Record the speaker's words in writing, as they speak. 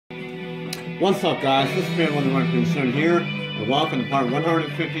What's up, guys? This is Fan 1 here, and welcome to part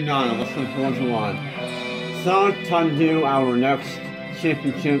 159 of Let's Play Forza 1. So, time to do our next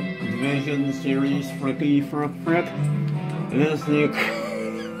championship division series, frick. It is the...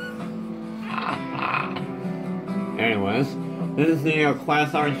 Anyways, this is the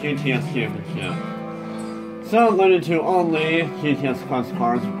Class R-GTS Championship. So, limited to only GTS class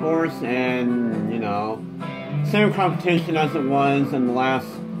cars, of course, and, you know, same competition as it was in the last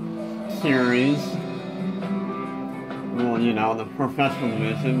series. Well, you know, the professional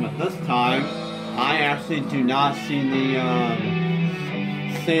division, but this time I actually do not see the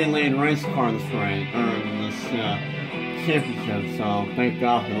lane race car in this race, or in this championship, so thank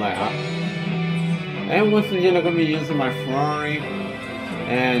God for that. And once again, I'm going to be using my Ferrari,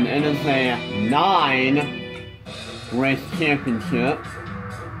 and it is a 9 race championship.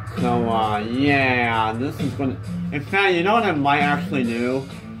 So yeah, this is going to... In fact, you know what I might actually do?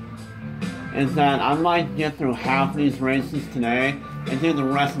 Is that I might get through half these races today and do the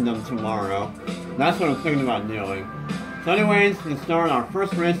rest of them tomorrow. That's what I'm thinking about doing. So anyways, we start our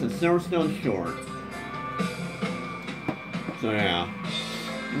first race at Silverstone Short. So yeah.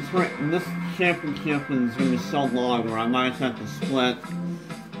 This championship is going to be so long where I might have to split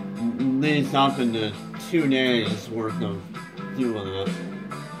these up into 2 days worth of doing it.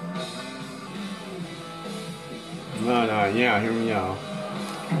 But yeah, here we go.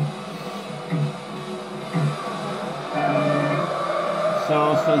 So,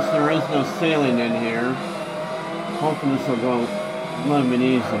 since there is no sailing in here, hopefully this will go a little bit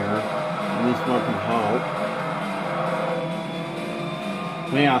easier. At least one can hope.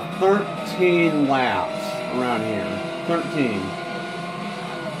 We have 13 laps around here. 13.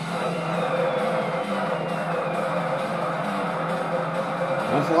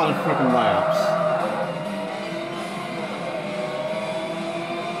 That's a lot of freaking laps.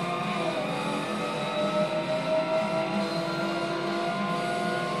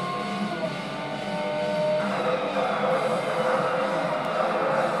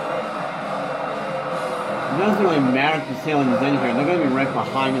 It doesn't really matter if the sailing is in here. They're going to be right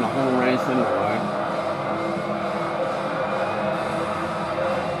behind me the whole race anyway.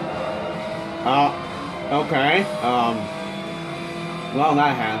 Okay. Well,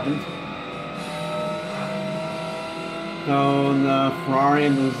 that happened. So the Ferrari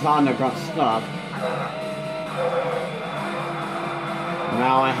and the Zonda got stuck.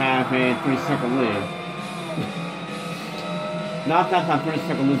 Now I have a 3-second lead. Not that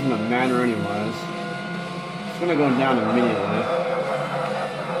 3-second lead is going to matter anyways. It's gonna go down immediately.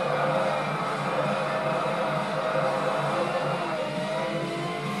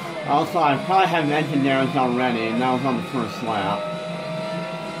 Also, I probably have engine damage already, and that was on the first lap.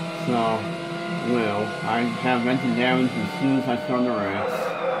 So, I have engine damage as soon as I start the race.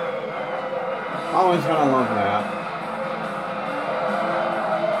 Always gonna love that.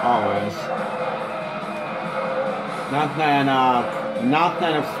 Always. Not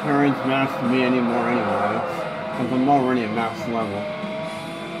that experience matters to me anymore anyway. Because I'm already at max level.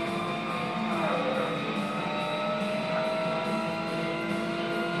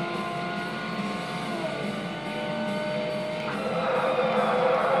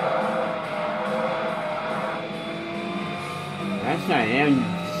 Actually, I am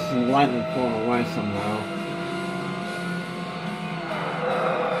slightly pulled away somehow.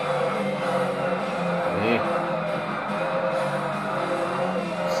 Yeah.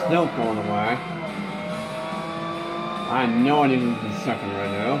 Still pulling away. I know I need to be second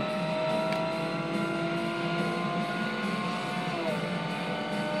right now.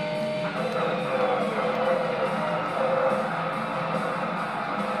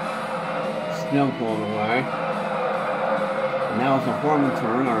 Still pulling away. Now it's a forward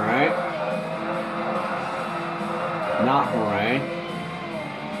turn, alright. Not hooray.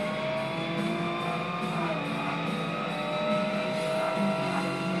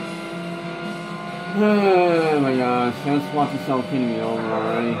 Oh my gosh, I just want this all hitting me over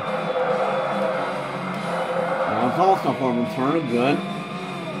already. That was also a forward turn, good.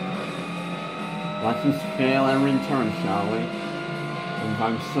 Let's just fail every turn, shall we? And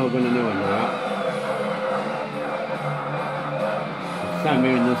I'm still gonna do it now. Except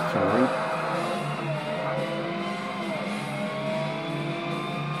maybe this turn.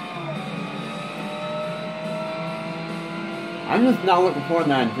 I'm just not looking forward to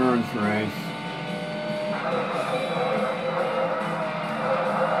that endurance race.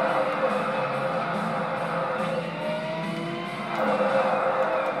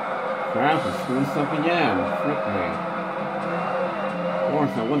 Crap, I screwed this up again. Frick me. Of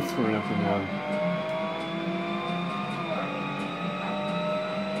course, I would screw it up again.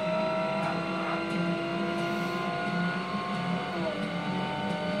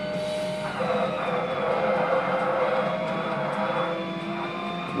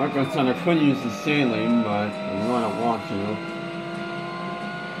 Like I said, I could use the ceiling, but I really don't want to.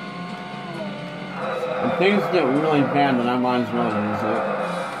 If things get really bad, then I might as well use it.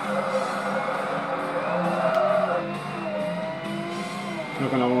 Still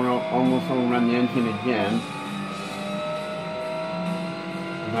gonna almost overrun the engine again.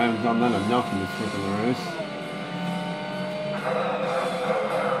 I haven't done that enough in this freaking race.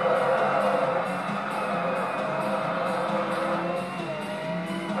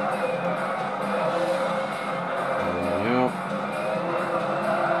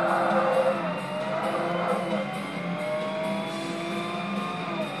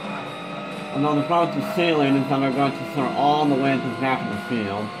 Now the problem with the ceiling is that I'm going to start all the way to the back of the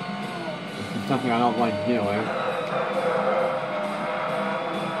field. This is something I don't like doing.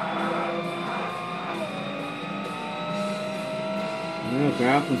 The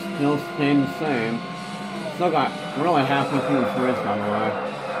graph is still staying the same. Still got really halfway through this race, by the way.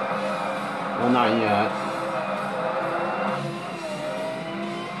 Well, not yet.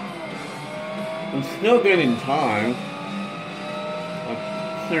 I'm still getting time.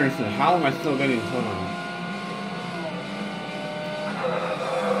 Seriously, how am I still getting time?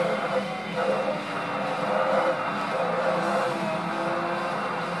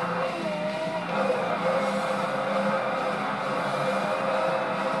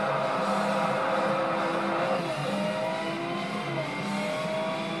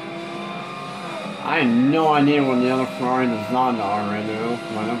 I have no idea when the other Ferrari and the Zonda are right now,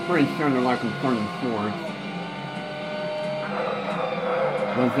 but I'm pretty sure they're like in 3rd and 4th.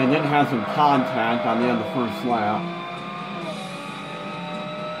 But they did have some contact on the end of the first lap.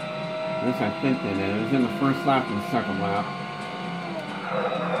 At least I think they did. It was in the first lap and the second lap.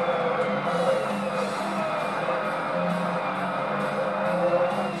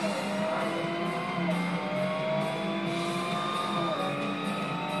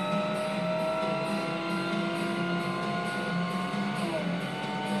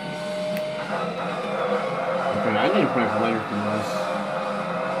 Okay, I need to break later from this.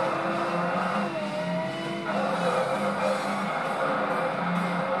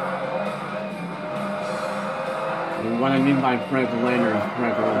 What I mean by break later is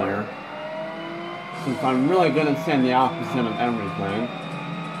break earlier. Since I'm really good at saying the opposite of everything.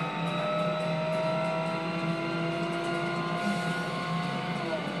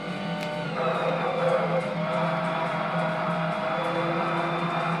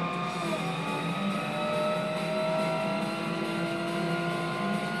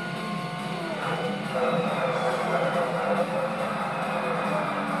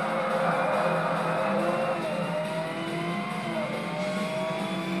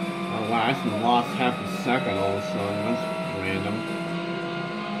 Wow, I actually lost half a second all of a sudden. That's random.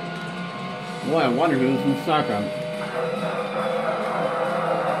 Boy, I wonder who's in second.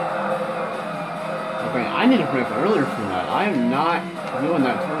 Okay, I need to break earlier for that. I am not doing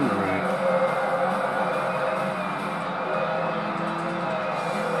that turn right.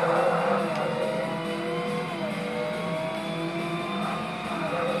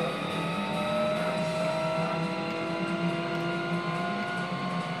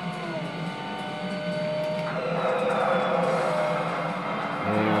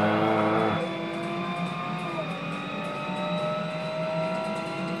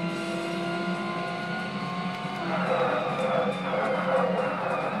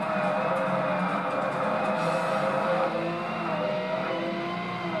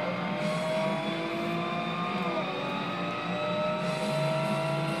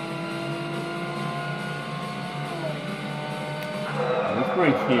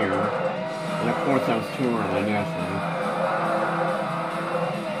 Right here, and of course that was too early, naturally.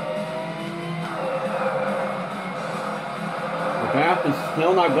 The gap is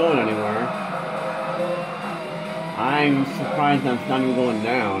still not going anywhere. I'm surprised that's not even going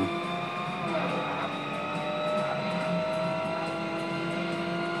down.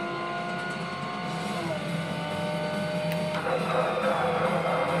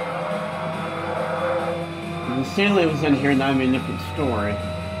 If Stanley was in here, that would be a different story.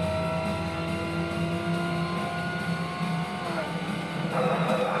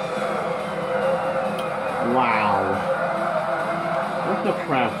 Wow. What the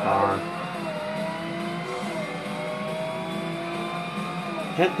crap car?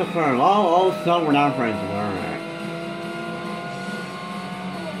 Hit the front. Oh, so we're not afraid to learn it.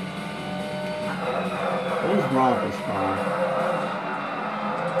 What is wrong with this car?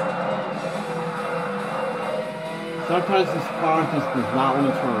 Sometimes this car just does not want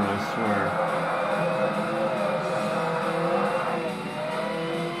to turn, I swear.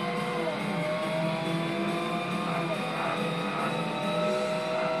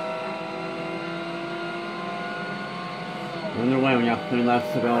 we got 3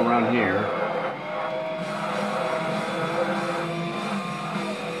 laps to go around here.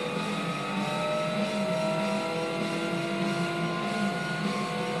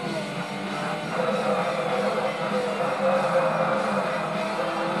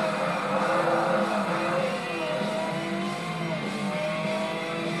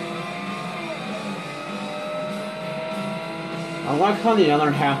 I like how the other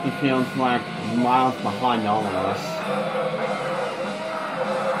half of the field's like miles behind all of us.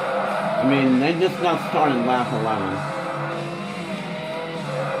 I mean, they just got started lap 11.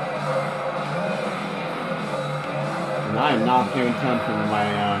 And I am not paying attention to my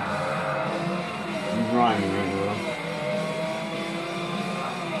driving right now.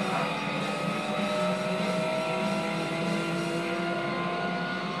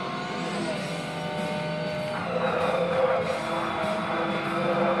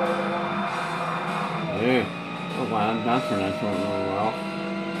 Yeah. Oh wow, that's where that went really well.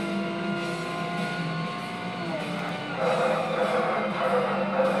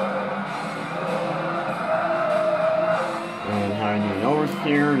 And how do you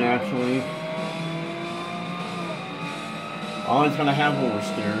oversteer naturally? Always gonna have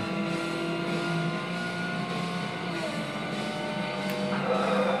oversteer.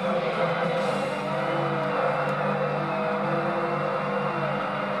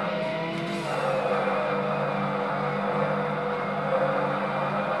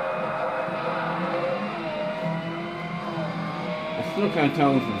 Still can't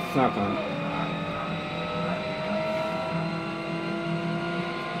tell this in second.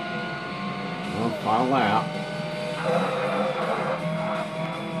 Well, final lap.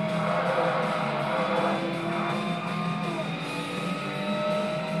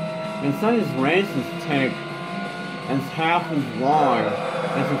 And some of these races take as half as long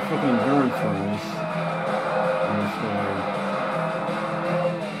as a freaking endurance race in this game.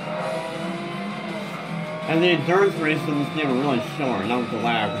 And the endurance races in this game are really short, not with the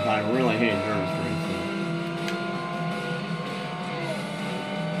lag, because I really hate endurance races.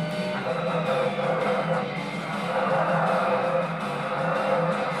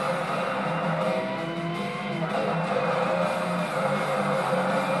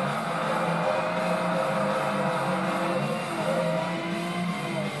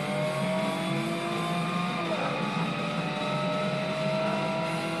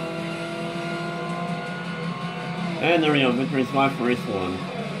 And there we go, victory's live for race 1.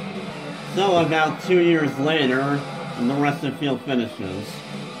 So about 2 years later, the rest of the field finishes,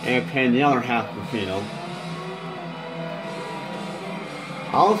 and the other half of the field.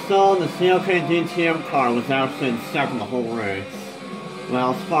 Also, the CLK DTM car was actually in second the whole race.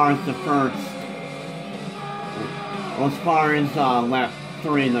 Well, as far as the first, as far as lap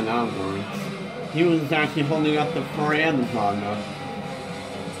 3 and then onwards, he was actually holding up the Ferrari and the Honda.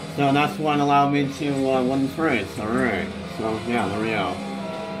 So that's what allowed me to win this race. Alright, so yeah, there we go.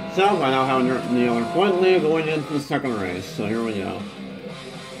 So I now have the other point lead going into the second race, so here we go.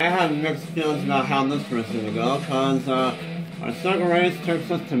 I have mixed feelings about how this race is going to go, because our second race takes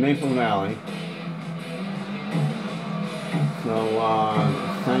us to Maple Valley. So,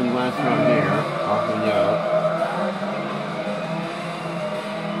 same last round here, off we go.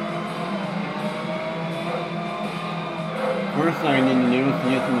 First thing I need to do is to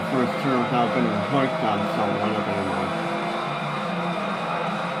get to the first turn without getting hooked on someone. Okay, never mind.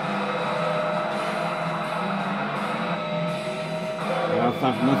 Yeah, it's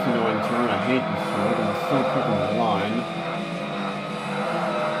not this annoying turn. I hate this turn because it's so freaking blind.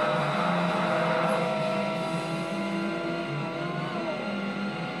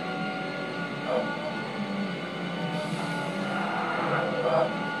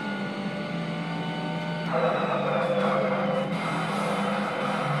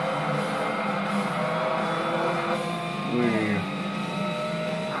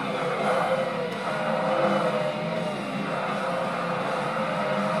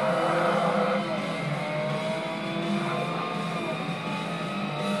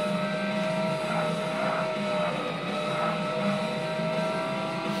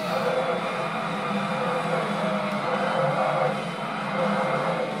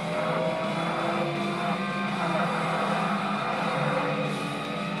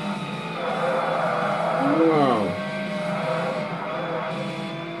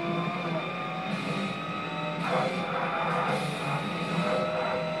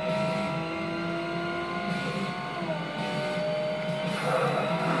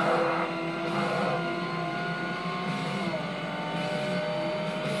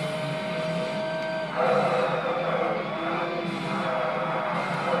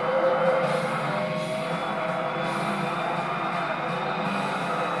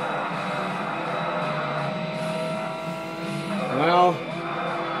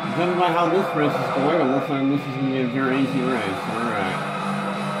 Judging by how this race is going, it looks like this is going to be a very easy race. Alright.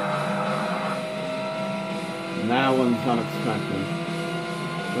 That was unexpected.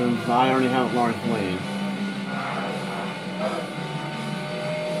 Because I already have a large lead.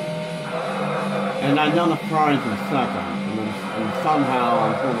 And I know the Ferrari's in second. And somehow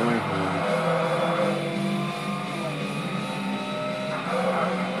I'm pulled away from them.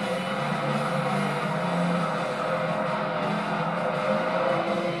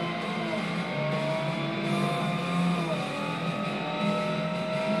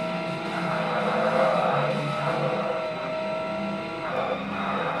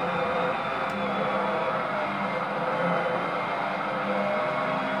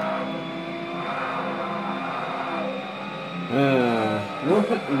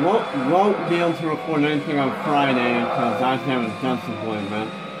 Won't be able to record anything on Friday because I have a dentist appointment.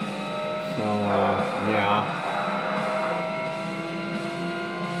 So, yeah.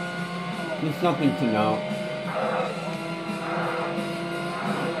 Just something to note.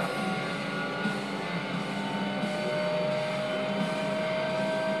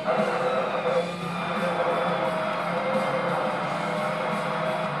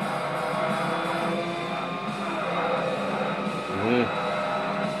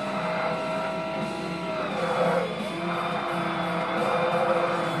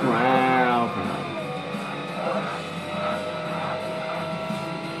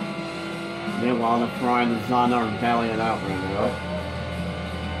 Meanwhile, the Ferrari and the Zana are battling it out right now.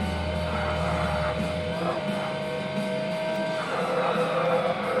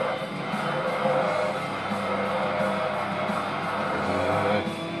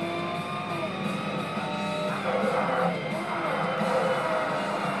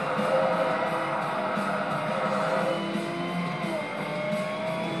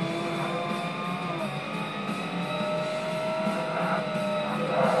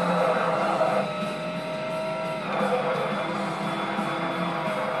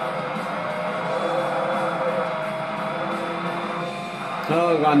 So,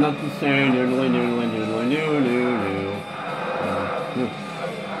 got nothing to say, noodly, noodly, noodly, noo.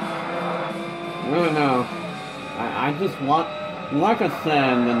 I don't know. I just want, like I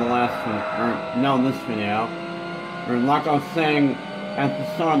said in the last video, or no, this video, or like I was saying at the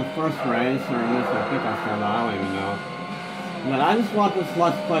start of the first race, or at least I think I said that, I don't even know. But I just want this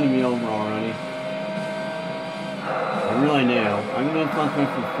Let's Play to be over already. I really do. I've been doing Let's Play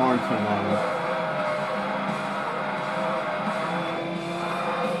for far too long.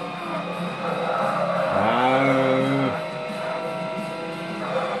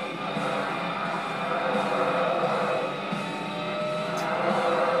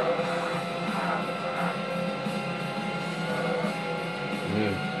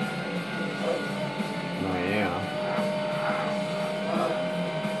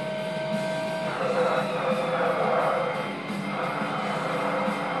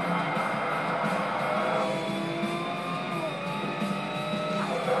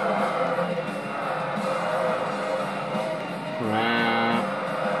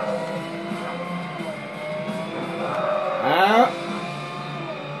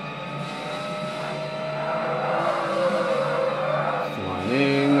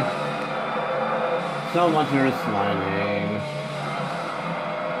 So much here is sliding.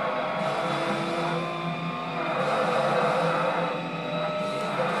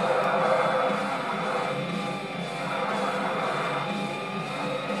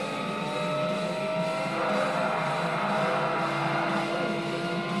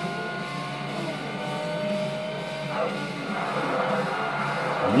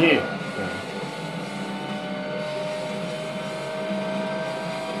 Yeah.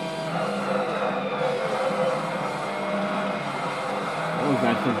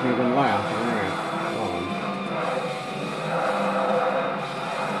 That's a pretty good laugh.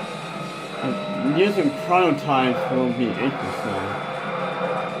 Alright. Using prototypes will be interesting.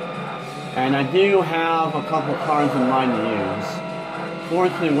 And I do have a couple cars in mind to use.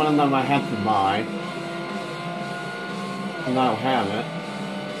 Fortunately, one of them I have to buy. And I don't have it.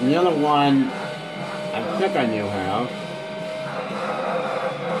 And the other one, I think I do have.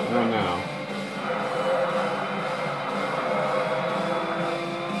 I don't know.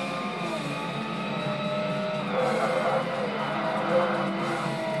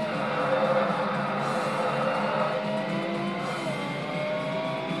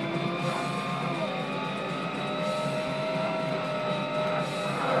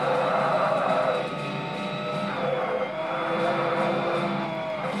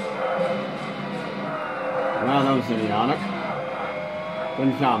 Well, that was idiotic.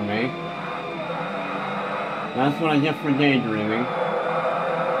 Good job, mate. That's what I get for daydreaming.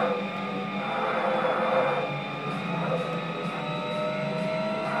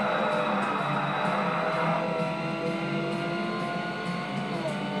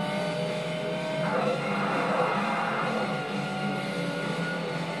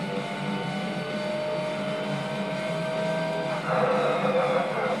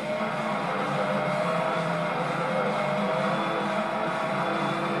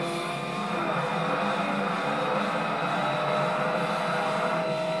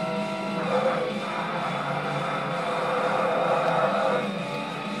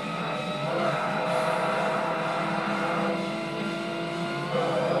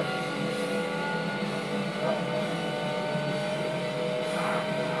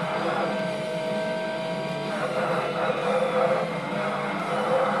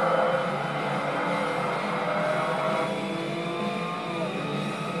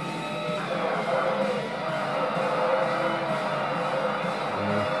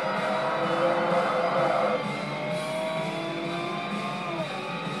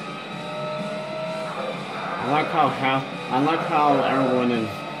 like how everyone is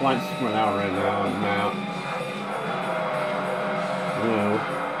quite spread out right now on the map.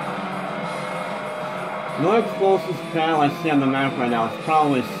 The only closest panel I see on the map right now is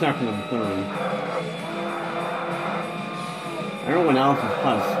probably second and third. Everyone else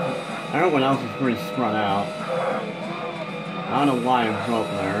is pretty spread out. I don't know why I broke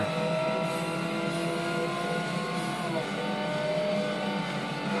there.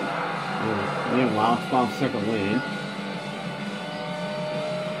 Meanwhile, it's about second lead.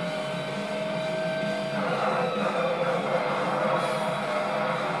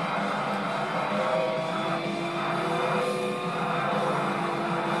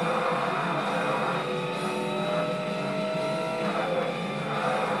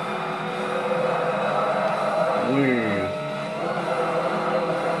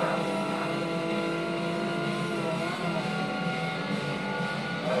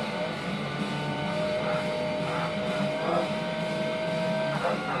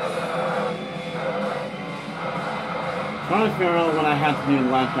 Trying to figure out what I had to do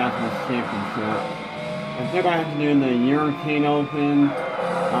last after the championship. I think I had to do the European Open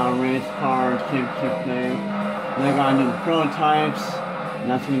race car championship thing. Then I gotta do the prototypes, and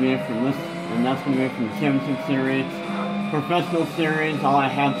that's gonna be it from this, and that's gonna be it from the championship series. Professional series, all I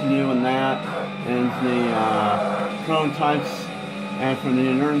have to do in that is the prototypes, and for the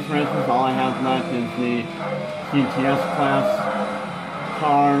endurance races, all I have left is the GTS class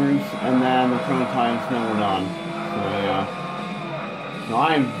cars, and then the prototypes, then we're done. So yeah. So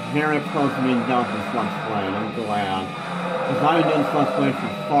I'm very close to being done with this Let's Play, and I'm glad. Because I've been doing this Let's Play for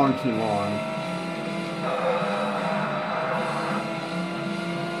far too long.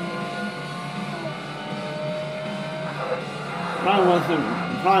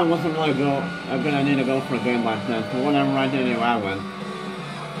 Probably wasn't really a good idea to go for a game like this, but whatever I did anyway, I win.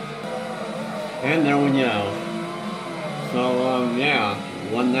 And there we go. So, yeah,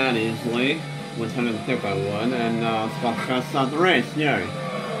 won that easily. Which I didn't think I would, and it's about to start the race, yay.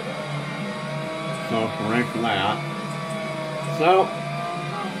 So, hooray for that. So,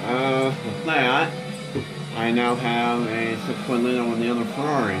 with that, I now have a 6-point lead over the other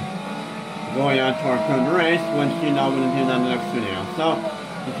Ferrari. Going on to our third race, which you know I'm going to do that in the next video. So,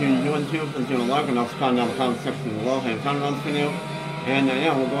 if you want to, please give a like, and I'll comment down in the comment section below, and comment on this video. And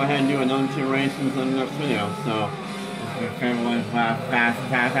yeah, we'll go ahead and do another 2 races in the next video. So, your favorite one, fast,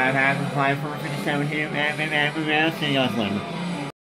 5 for 57 here, see you guys later.